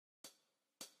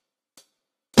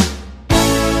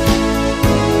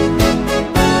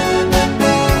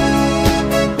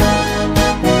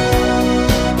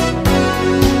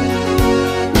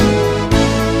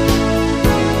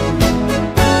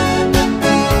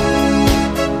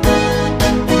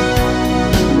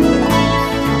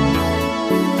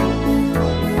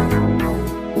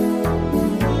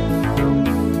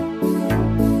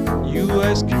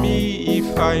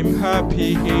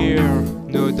happy here,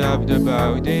 no doubt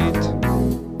about it.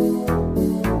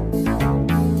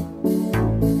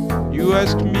 You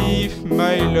ask me if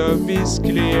my love is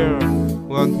clear,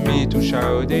 want me to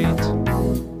shout it.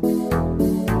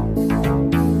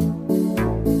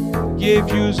 Gave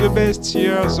you the best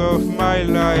years of my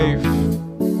life,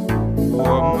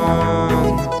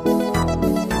 woman.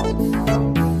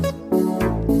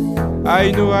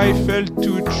 I know I failed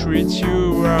to treat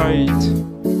you right,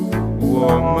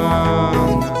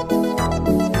 woman.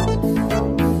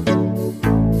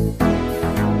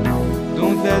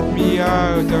 Don't let me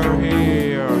out of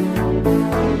here.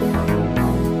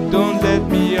 Don't let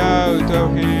me out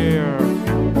of here.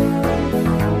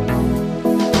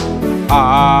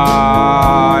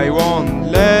 I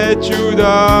won't let you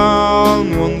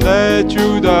down, won't let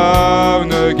you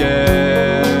down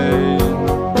again.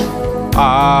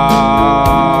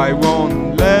 I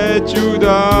won't let you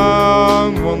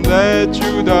down, won't let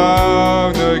you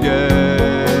down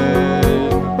again.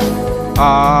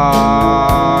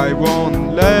 I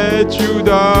won't let you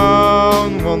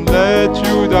down, won't let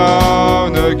you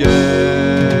down again.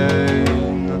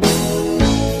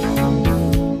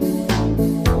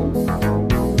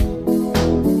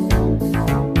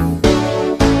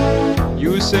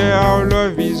 You say our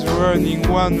love is running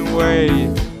one way,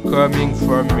 coming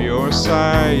from your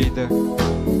side.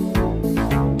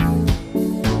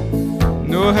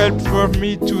 No help for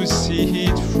me to see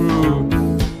it through,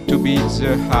 to beat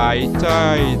the high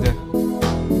tide.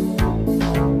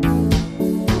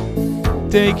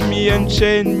 Take me and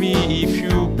chain me if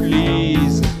you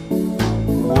please,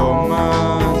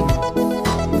 woman.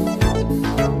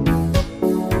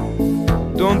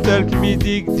 Don't help me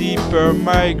dig deeper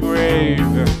my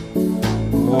grave,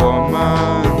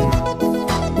 woman.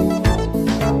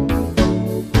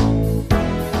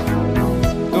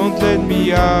 Don't let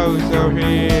me out of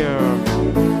here.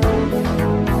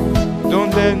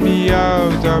 Don't let me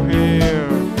out of here.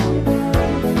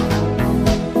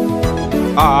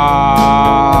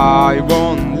 I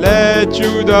won't let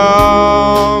you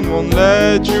down, won't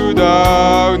let you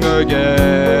down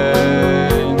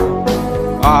again.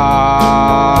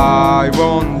 I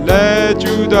won't let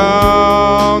you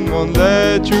down, won't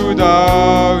let you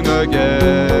down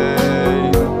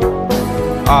again.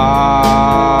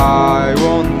 I